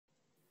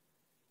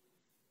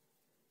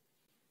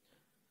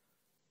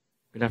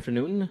Good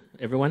afternoon,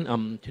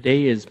 everyone.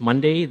 Today is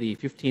Monday, the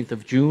 15th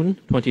of June,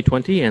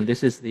 2020, and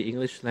this is the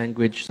English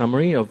language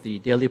summary of the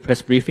daily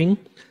press briefing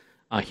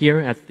here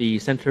at the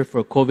Center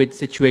for COVID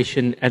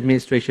Situation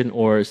Administration,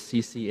 or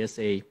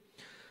CCSA.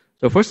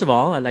 So first of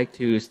all, I'd like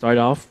to start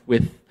off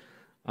with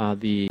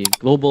the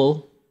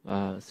global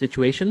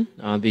situation.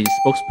 The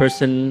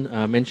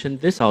spokesperson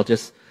mentioned this. I'll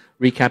just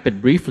recap it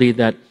briefly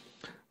that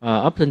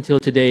up until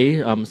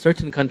today,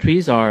 certain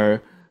countries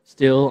are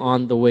still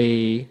on the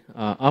way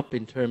up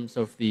in terms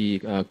of the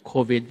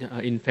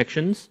COVID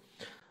infections,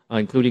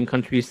 including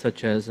countries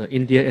such as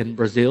India and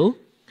Brazil.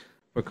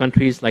 For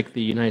countries like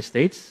the United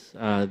States,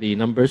 the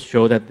numbers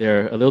show that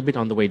they're a little bit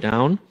on the way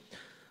down.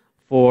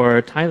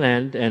 For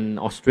Thailand and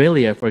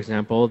Australia, for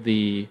example,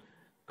 the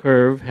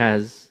curve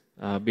has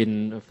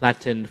been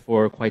flattened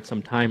for quite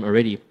some time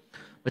already.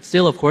 But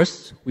still, of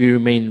course, we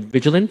remain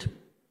vigilant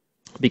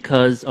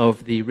because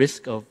of the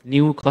risk of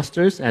new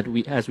clusters,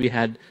 as we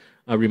had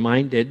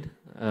reminded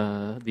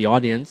the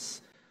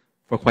audience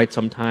for quite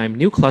some time.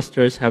 New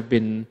clusters have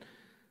been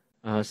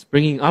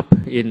springing up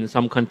in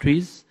some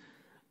countries.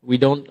 We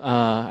don't,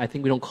 I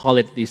think we don't call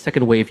it the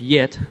second wave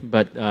yet,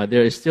 but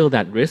there is still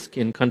that risk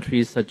in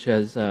countries such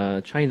as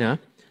China.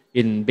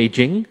 In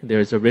Beijing, there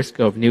is a risk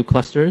of new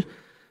clusters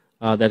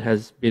that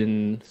has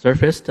been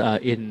surfaced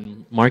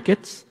in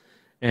markets,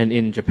 and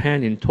in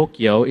Japan, in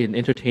Tokyo, in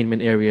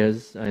entertainment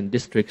areas and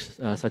districts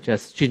such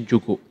as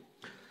Shinjuku.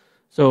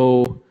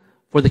 So,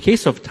 for the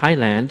case of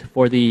Thailand,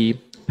 for the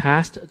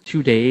past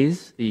 2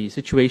 days, the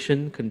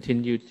situation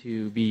continued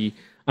to be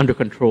under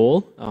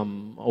control.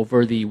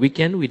 Over the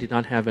weekend, we did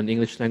not have an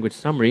English language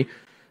summary,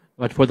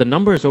 but for the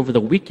numbers over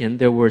the weekend,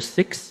 there were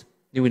 6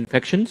 new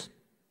infections.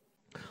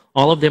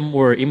 All of them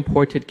were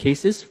imported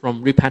cases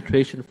from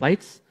repatriation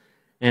flights,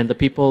 and the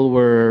people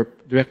were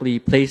directly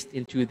placed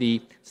into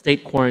the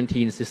state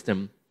quarantine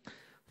system.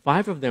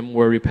 5 of them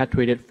were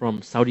repatriated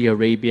from Saudi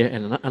Arabia,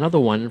 and another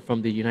one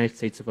from the United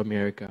States of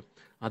America.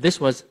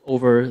 This was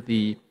over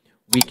the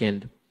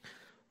weekend.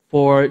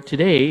 For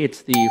today,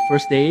 it's the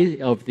first day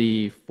of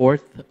the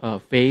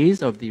 4th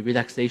phase of the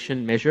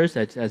relaxation measures.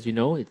 As you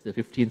know, it's the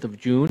 15th of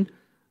June,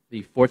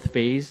 the 4th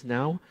phase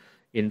now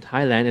in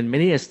Thailand. And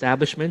many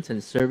establishments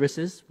and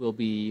services will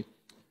be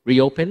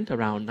reopened,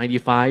 around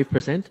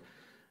 95%.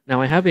 Now,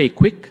 I have a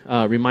quick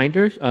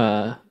reminder,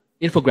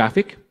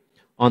 infographic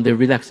on the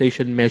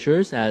relaxation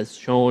measures as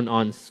shown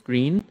on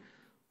screen,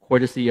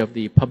 courtesy of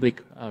the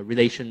Public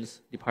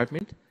Relations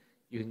Department.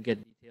 You can get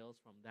details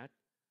from that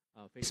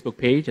Facebook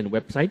page and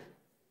website.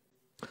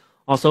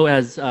 Also,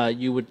 as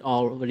you would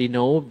already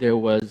know, there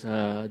was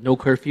no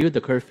curfew.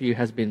 The curfew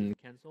has been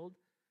canceled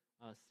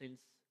since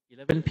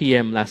 11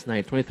 p.m. last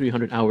night,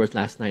 2300 hours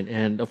last night.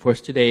 And of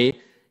course, today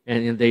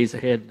and in the days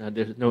ahead,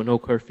 there's no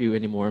curfew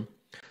anymore.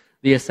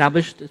 The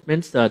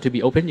establishments to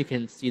be open, you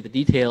can see the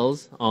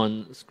details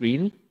on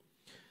screen.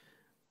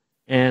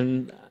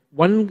 And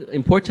one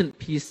important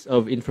piece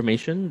of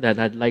information that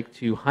I'd like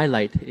to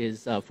highlight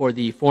is for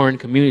the foreign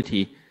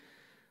community,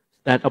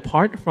 that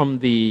apart from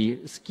the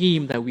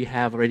scheme that we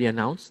have already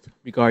announced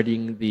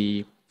regarding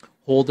the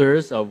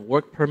holders of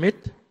work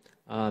permit,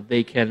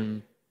 they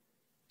can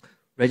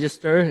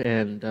register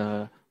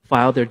and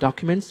file their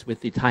documents with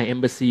the Thai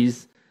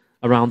embassies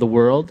around the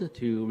world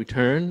to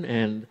return,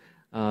 and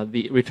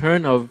the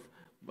return of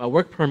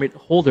work permit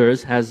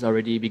holders has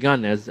already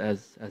begun, as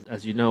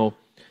you know,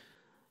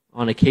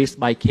 on a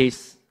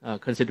case-by-case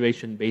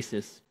consideration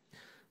basis.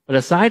 But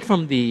aside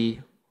from the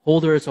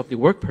holders of the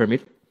work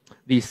permit,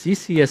 the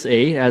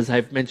CCSA, as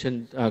I've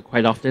mentioned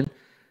quite often,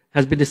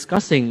 has been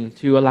discussing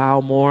to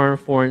allow more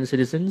foreign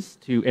citizens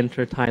to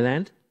enter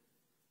Thailand.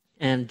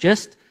 And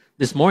just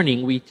this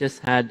morning, we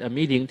just had a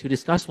meeting to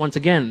discuss once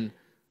again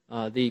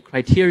the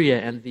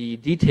criteria and the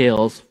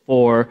details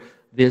for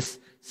this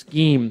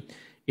scheme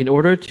in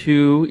order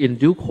to, in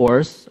due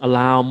course,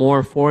 allow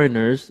more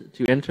foreigners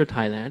to enter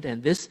Thailand.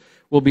 And this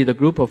will be the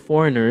group of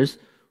foreigners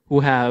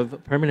who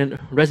have permanent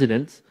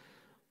residence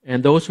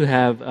and those who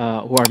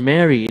are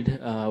married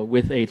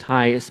with a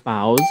Thai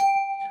spouse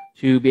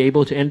to be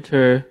able to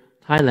enter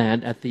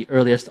Thailand at the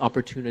earliest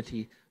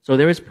opportunity. So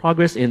there is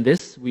progress in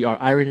this. We are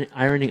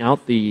ironing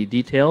out the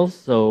details.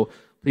 So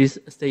please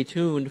stay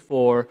tuned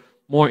for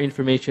more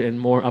information and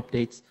more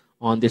updates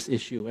on this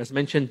issue. As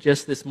mentioned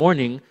just this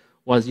morning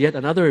was yet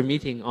another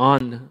meeting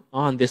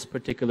on this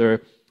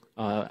particular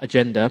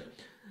agenda.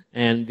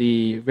 And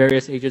the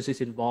various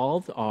agencies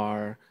involved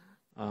are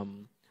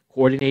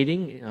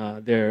coordinating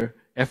their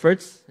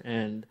efforts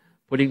and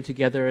putting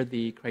together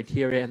the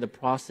criteria and the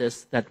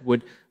process that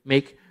would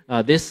make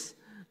this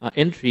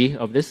entry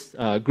of this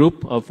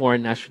group of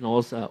foreign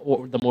nationals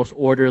the most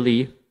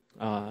orderly,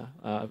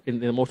 in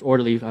the most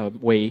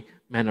orderly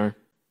manner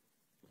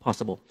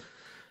possible.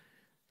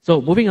 So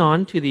moving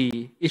on to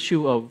the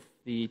issue of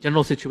the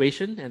general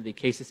situation and the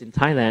cases in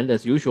Thailand,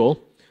 as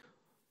usual.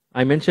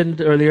 I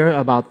mentioned earlier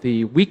about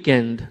the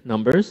weekend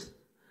numbers,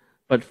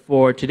 but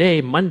for today,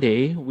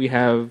 Monday, we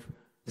have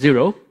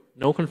 0,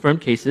 no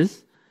confirmed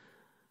cases,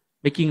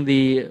 making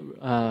the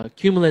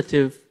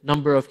cumulative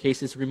number of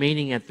cases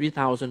remaining at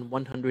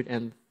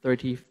 3,130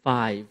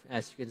 135,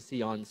 as you can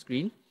see on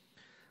screen.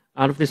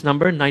 Out of this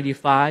number,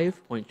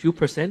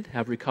 95.2%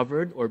 have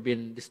recovered or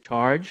been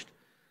discharged.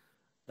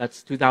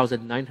 That's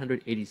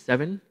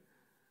 2,987.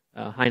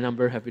 High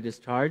number have been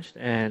discharged,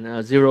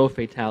 and 0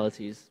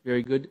 fatalities.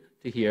 Very good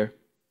to hear.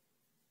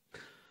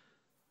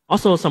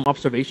 Also, some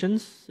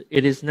observations.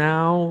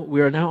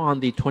 We are now on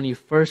the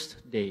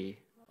 21st day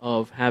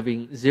of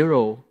having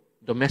 0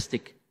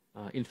 domestic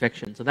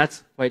infection. So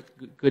that's quite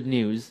good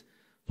news.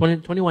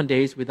 21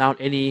 days without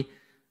any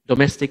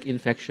domestic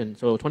infection.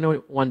 So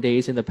 21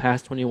 days, in the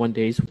past 21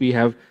 days, we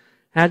have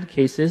had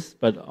cases,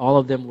 but all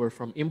of them were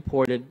from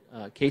imported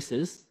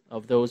cases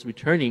of those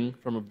returning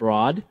from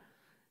abroad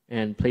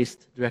and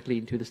placed directly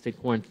into the state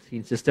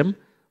quarantine system,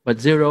 but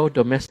 0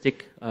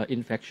 domestic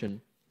infection.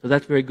 So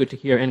that's very good to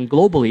hear. And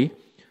globally,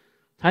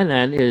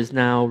 Thailand is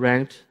now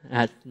ranked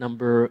at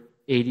number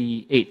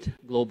 88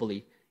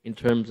 globally in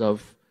terms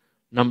of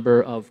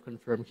number of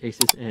confirmed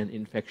cases and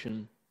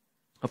infection.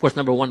 Of course,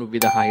 number 1 would be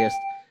the highest,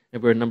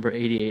 and we're number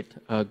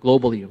 88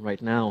 globally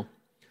right now.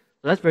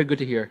 So that's very good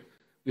to hear.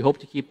 We hope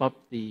to keep up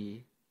the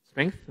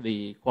strength,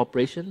 the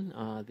cooperation,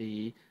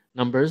 the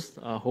numbers.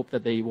 Hope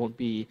that they won't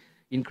be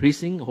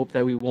increasing. Hope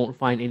that we won't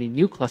find any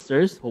new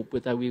clusters. Hope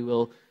that we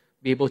will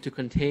be able to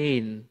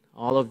contain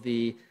all of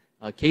the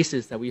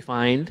cases that we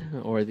find,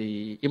 or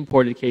the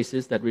imported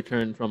cases that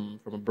return from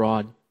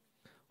abroad.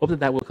 Hope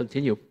that will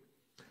continue.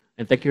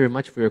 And thank you very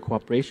much for your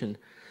cooperation.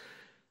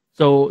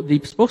 So the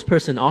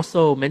spokesperson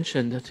also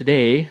mentioned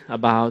today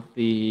about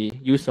the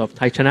use of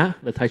Thai Chana,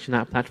 the Thai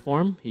Chana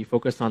platform. He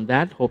focused on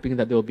that, hoping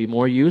that there will be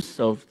more use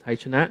of Thai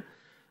Chana.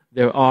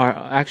 There are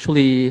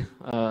actually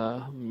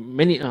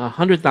many,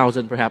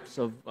 100,000 perhaps,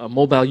 of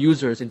mobile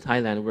users in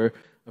Thailand. We're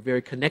a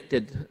very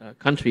connected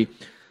country.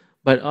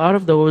 But out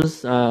of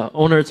those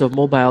owners of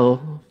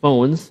mobile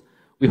phones,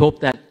 we hope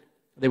that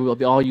they will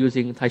be all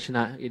using Thai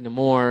Chana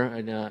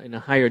in a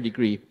higher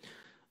degree.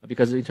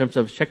 Because in terms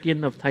of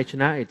check-in of Thai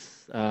Chana,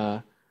 it's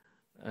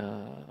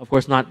of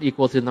course not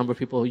equal to the number of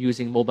people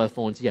using mobile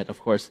phones yet,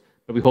 of course.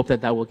 But we hope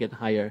that will get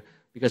higher.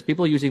 Because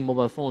people using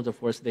mobile phones, of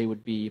course, they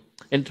would be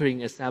entering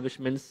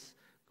establishments,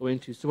 going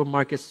to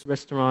supermarkets,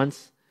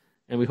 restaurants,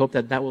 and we hope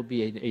that will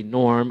be a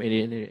norm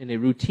and a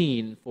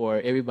routine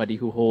for everybody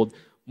who hold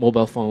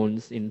mobile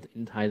phones in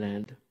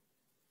Thailand.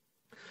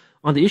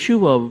 On the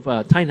issue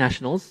of Thai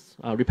nationals,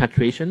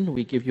 repatriation,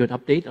 we give you an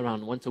update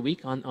around once a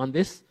week on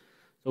this.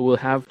 So we'll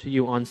have to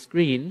you on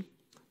screen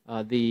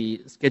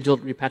the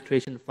scheduled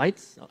repatriation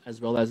flights, as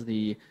well as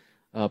the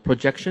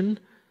projection.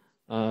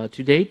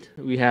 To date,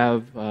 we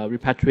have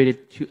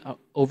repatriated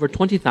over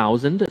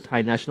 20,000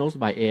 Thai nationals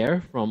by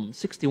air from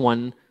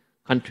 61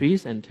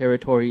 countries and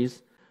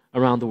territories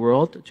around the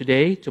world.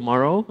 Today,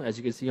 tomorrow, as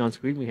you can see on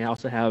screen, we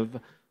also have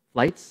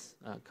flights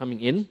coming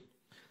in.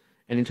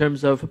 And in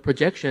terms of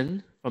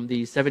projection, from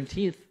the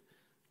 17th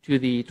to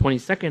the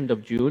 22nd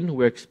of June,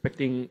 we're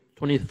expecting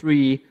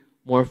 23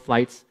 more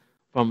flights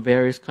from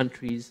various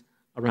countries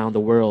around the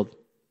world.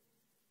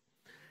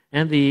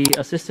 And the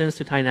assistance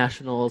to Thai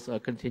nationals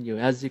continue.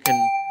 As you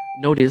can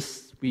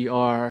notice, we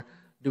are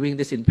doing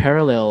this in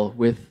parallel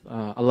with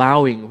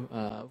allowing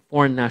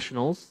foreign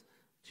nationals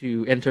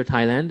to enter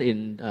Thailand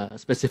in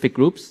specific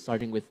groups,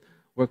 starting with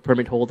work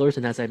permit holders,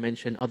 and as I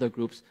mentioned, other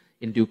groups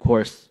in due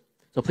course.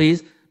 So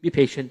please be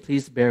patient,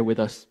 please bear with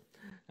us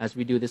as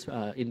we do this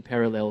in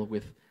parallel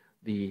with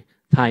the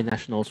Thai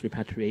nationals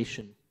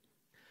repatriation.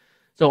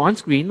 So on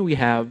screen, we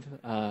have,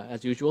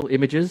 as usual,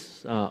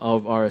 images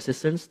of our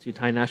assistance to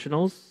Thai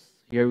nationals.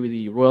 Here with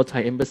the Royal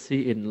Thai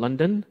Embassy in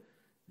London,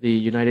 the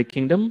United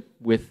Kingdom,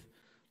 with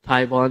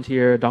Thai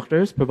volunteer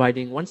doctors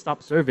providing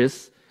one-stop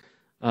service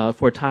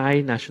for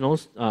Thai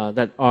nationals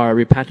that are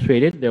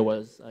repatriated. There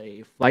was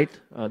a flight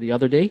the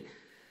other day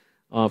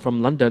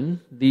from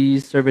London.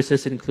 These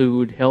services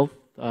include health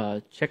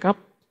checkup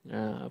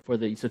for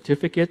the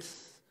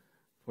certificates,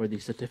 for the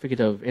certificate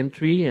of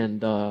entry,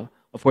 and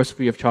of course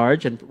free of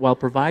charge. And while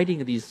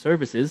providing these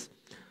services,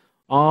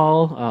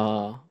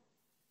 all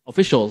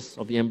officials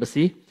of the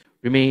embassy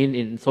remain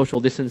in social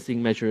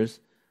distancing measures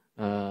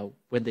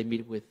when they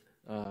meet with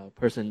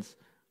persons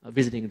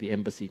visiting the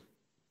embassy.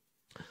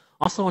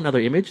 Also, another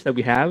image that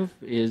we have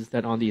is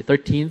that on the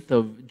 13th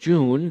of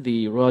June,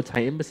 the Royal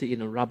Thai Embassy in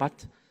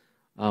Rabat,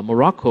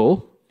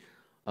 Morocco,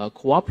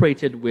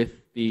 cooperated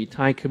with the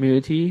Thai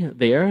community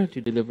there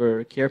to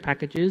deliver care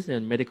packages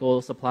and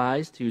medical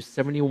supplies to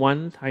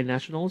 71 Thai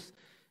nationals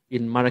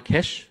in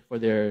Marrakesh for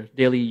their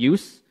daily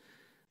use.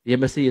 The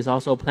embassy is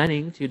also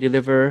planning to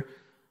deliver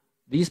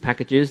these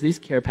packages, these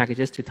care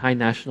packages, to Thai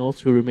nationals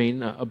who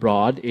remain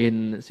abroad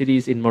in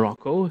cities in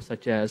Morocco,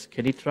 such as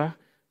Kenitra,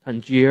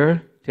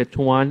 Tangier,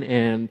 Tetuan,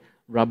 and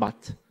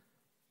Rabat.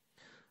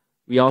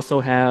 We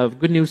also have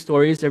good news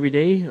stories every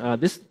day,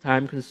 this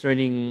time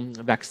concerning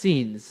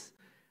vaccines.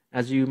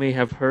 As you may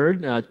have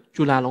heard,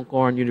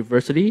 Chulalongkorn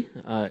University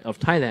of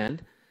Thailand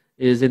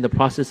is in the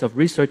process of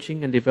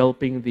researching and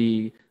developing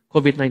the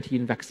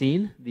COVID-19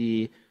 vaccine.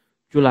 The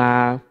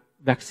Chula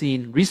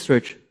Vaccine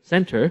Research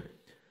Center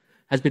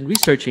has been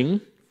researching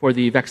for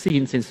the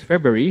vaccine since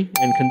February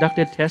and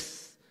conducted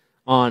tests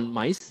on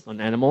mice, on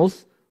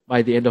animals, by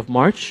the end of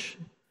March.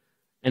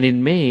 And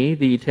in May,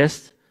 the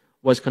test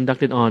was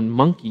conducted on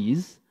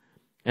monkeys.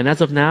 And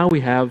as of now,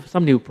 we have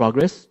some new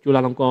progress.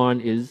 Chulalongkorn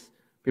is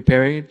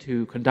preparing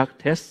to conduct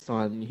tests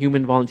on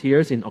human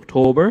volunteers in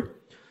October,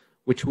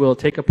 which will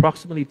take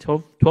approximately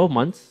 12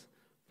 months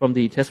from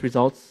the test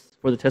results,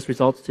 for the test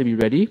results to be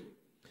ready.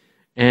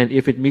 And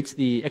if it meets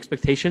the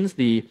expectations,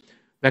 the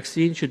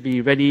vaccine should be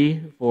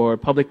ready for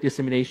public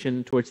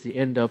dissemination towards the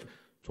end of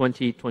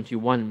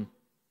 2021.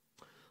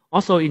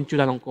 Also in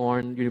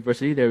Chulalongkorn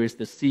University, there is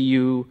the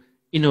CU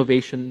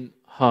Innovation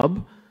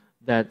Hub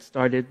that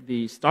started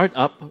the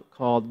startup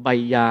called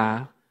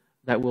Baya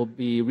that will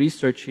be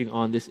researching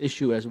on this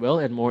issue as well,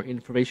 and more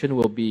information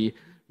will be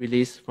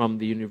released from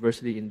the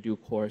university in due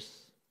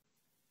course.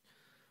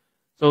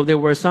 So there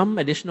were some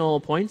additional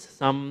points,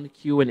 some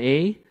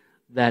Q&A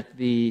that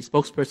the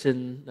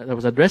spokesperson, that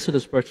was addressed to the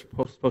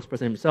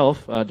spokesperson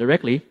himself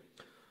directly.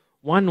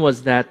 One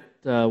was that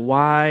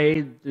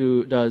why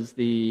does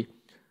the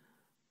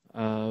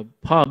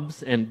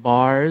pubs and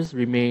bars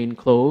remain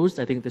closed?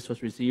 I think this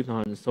was received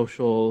on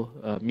social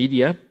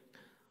media.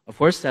 Of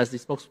course, as the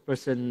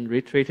spokesperson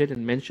reiterated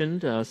and mentioned,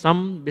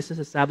 some business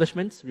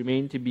establishments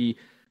remain to be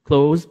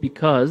closed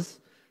because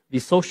the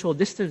social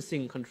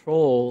distancing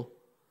control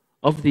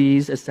of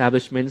these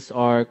establishments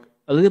are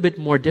a little bit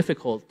more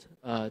difficult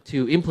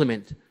to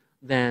implement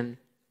than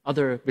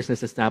other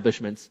business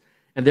establishments,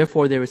 and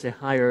therefore there is a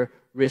higher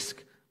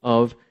risk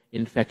of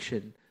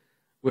infection.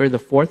 We're in the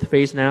fourth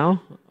phase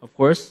now. Of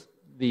course,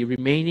 the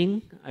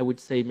remaining, I would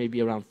say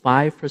maybe around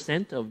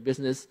 5% of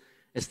business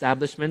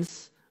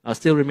establishments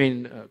still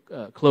remain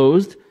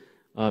closed,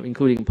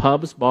 including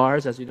pubs,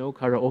 bars, as you know,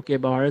 karaoke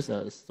bars,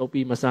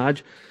 soapy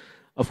massage.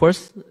 Of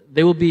course,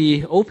 they will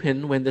be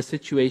open when the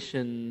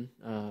situation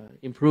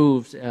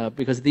improves,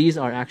 because these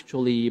are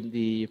actually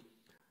the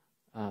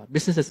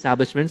business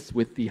establishments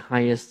with the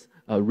highest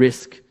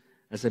risk,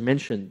 as I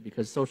mentioned,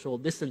 because social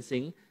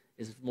distancing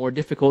is more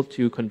difficult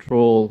to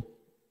control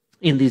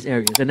in these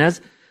areas. And as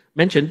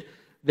mentioned,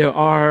 there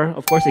are,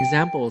 of course,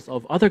 examples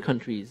of other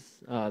countries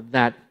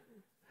that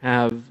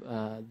have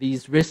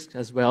these risks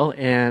as well,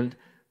 and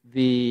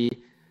the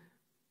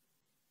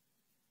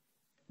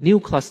new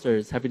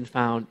clusters have been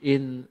found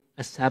in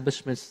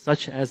establishments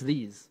such as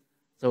these.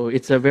 So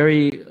it's a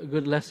very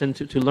good lesson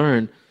to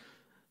learn.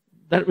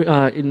 That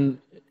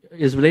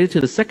is related to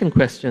the second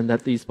question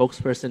that the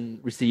spokesperson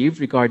received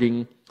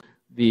regarding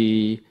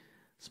the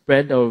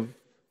spread of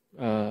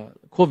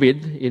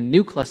COVID in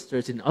new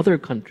clusters in other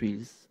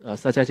countries,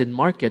 such as in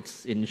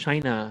markets in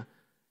China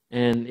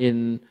and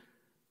in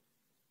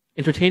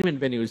entertainment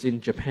venues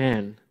in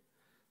Japan.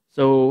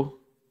 So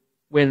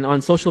when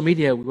on social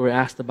media we were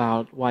asked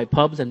about why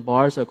pubs and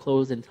bars are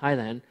closed in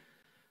Thailand,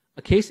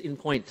 a case in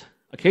point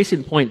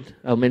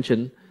I'll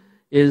mention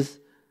is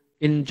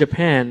in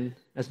Japan,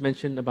 as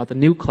mentioned about the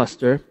new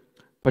cluster,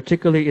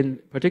 particularly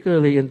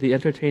in the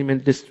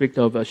entertainment district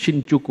of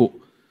Shinjuku.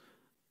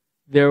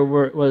 There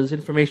was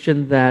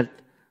information that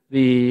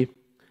the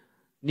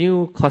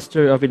new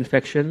cluster of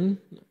infection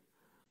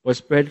was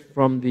spread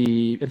from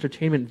the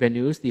entertainment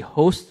venues,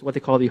 what they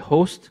call the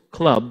host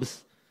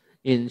clubs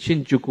in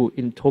Shinjuku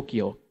in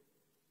Tokyo.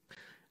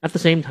 At the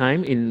same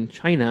time, in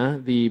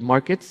China, the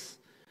markets,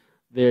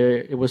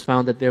 it was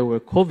found that there were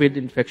COVID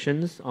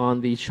infections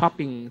on the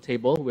shopping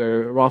table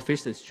where raw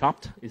fish is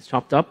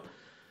chopped up.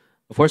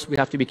 Of course, we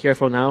have to be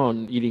careful now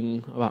on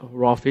eating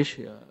raw fish.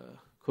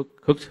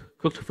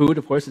 Cooked food,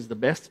 of course, is the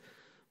best.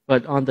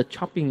 But on the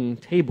chopping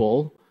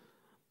table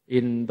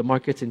in the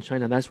markets in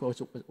China, that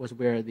was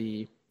where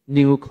the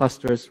new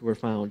clusters were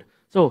found.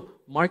 So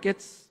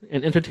markets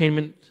and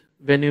entertainment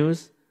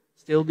venues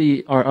still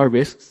are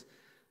risks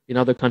in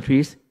other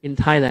countries. In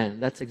Thailand,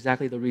 that's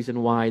exactly the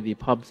reason why the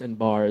pubs and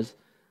bars,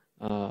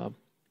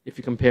 if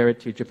you compare it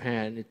to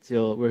Japan,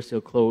 we're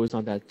still closed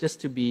on that, just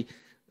to be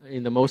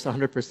in the most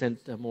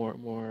 100% more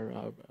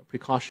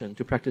precaution,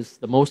 to practice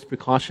the most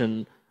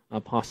precaution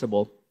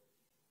possible.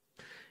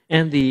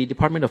 And the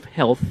Department of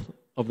Health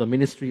of the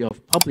Ministry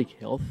of Public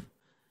Health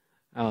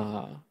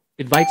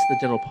invites the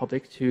general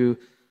public to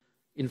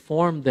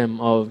inform them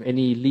of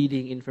any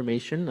leading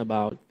information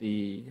about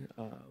the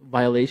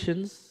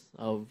violations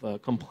of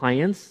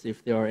compliance,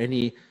 if there are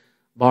any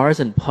bars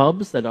and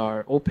pubs that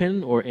are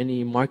open or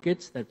any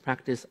markets that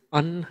practice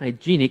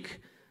unhygienic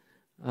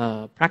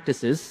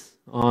practices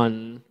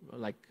on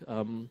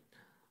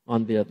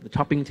the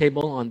chopping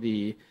table, on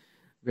the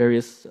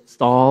various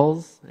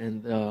stalls,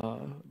 and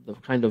the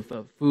kind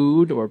of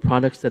food or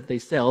products that they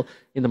sell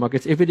in the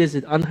markets. If it is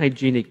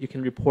unhygienic, you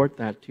can report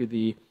that to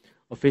the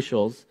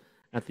officials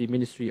at the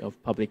Ministry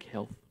of Public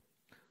Health.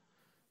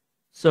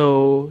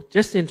 So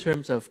just in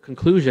terms of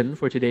conclusion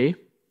for today,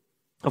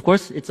 of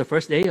course, it's the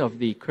first day of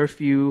the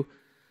curfew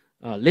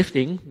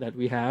lifting that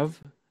we have,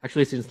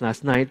 actually since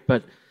last night,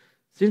 but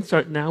since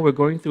now we're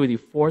going through the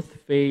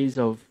fourth phase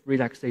of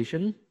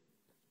relaxation.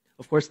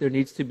 Of course, there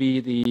needs to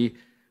be the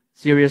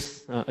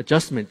serious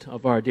adjustment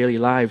of our daily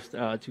lives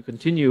to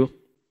continue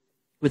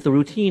with the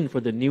routine for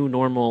the new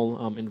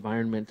normal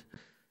environment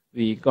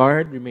The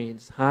guard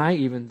remains high,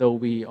 even though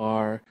we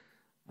are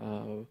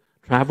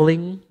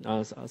traveling.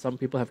 Some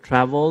people have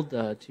traveled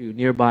to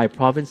nearby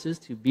provinces,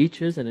 to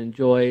beaches, and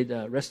enjoyed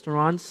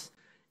restaurants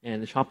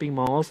and shopping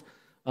malls.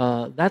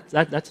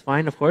 That's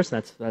fine, of course.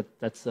 That's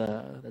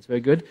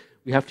very good.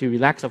 We have to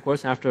relax, of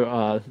course, after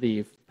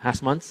the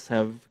past months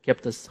have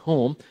kept us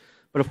home.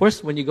 But of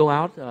course, when you go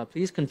out,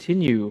 please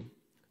continue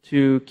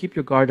to keep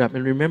your guard up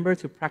and remember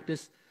to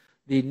practice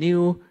the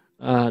new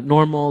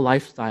normal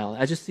lifestyle,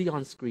 as you see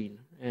on screen.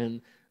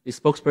 And the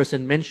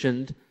spokesperson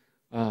mentioned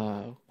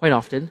quite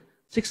often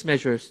 6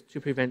 measures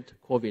to prevent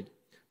COVID.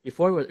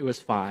 Before it was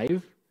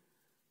 5,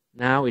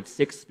 now it's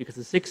 6, because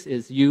the 6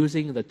 is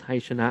using the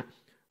Thai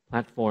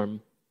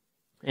platform.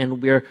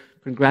 And we're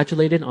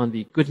congratulated on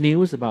the good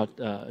news about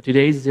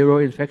today's 0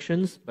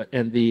 infections,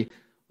 and the,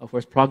 of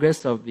course,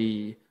 progress of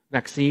the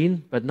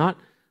vaccine, but not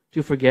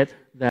to forget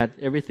that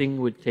everything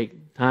would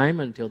take time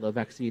until the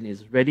vaccine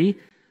is ready.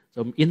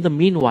 So in the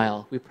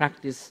meanwhile, we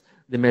practice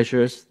the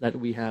measures that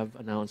we have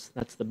announced.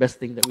 That's the best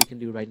thing that we can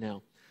do right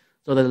now.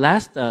 So the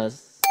last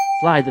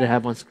slide that I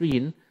have on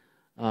screen,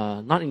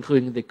 not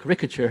including the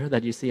caricature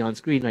that you see on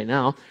screen right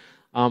now,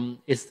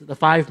 is the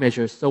 5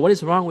 measures. So what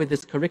is wrong with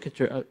this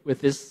caricature, with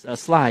this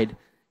slide?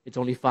 It's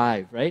only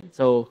 5, right?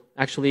 So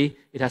actually,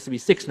 it has to be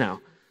 6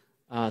 now.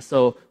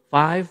 So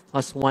 5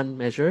 plus 1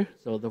 measure.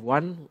 So the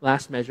one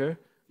last measure,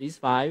 these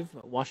 5,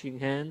 washing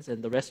hands,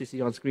 and the rest you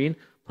see on screen,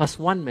 plus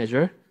 1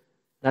 measure,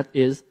 that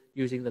is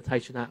using the Thai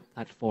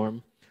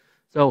platform.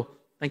 So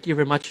thank you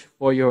very much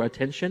for your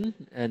attention,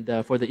 and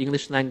for the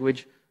English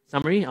language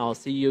summary, I'll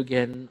see you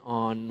again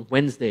on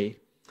Wednesday.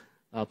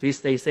 Please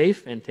stay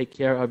safe and take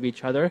care of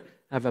each other.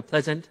 Have a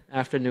pleasant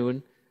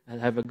afternoon,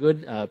 and have a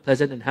good,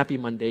 pleasant and happy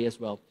Monday as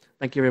well.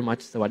 Thank you very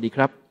much. สวัสดีค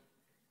รับ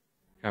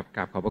ครับ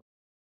ขอบพระ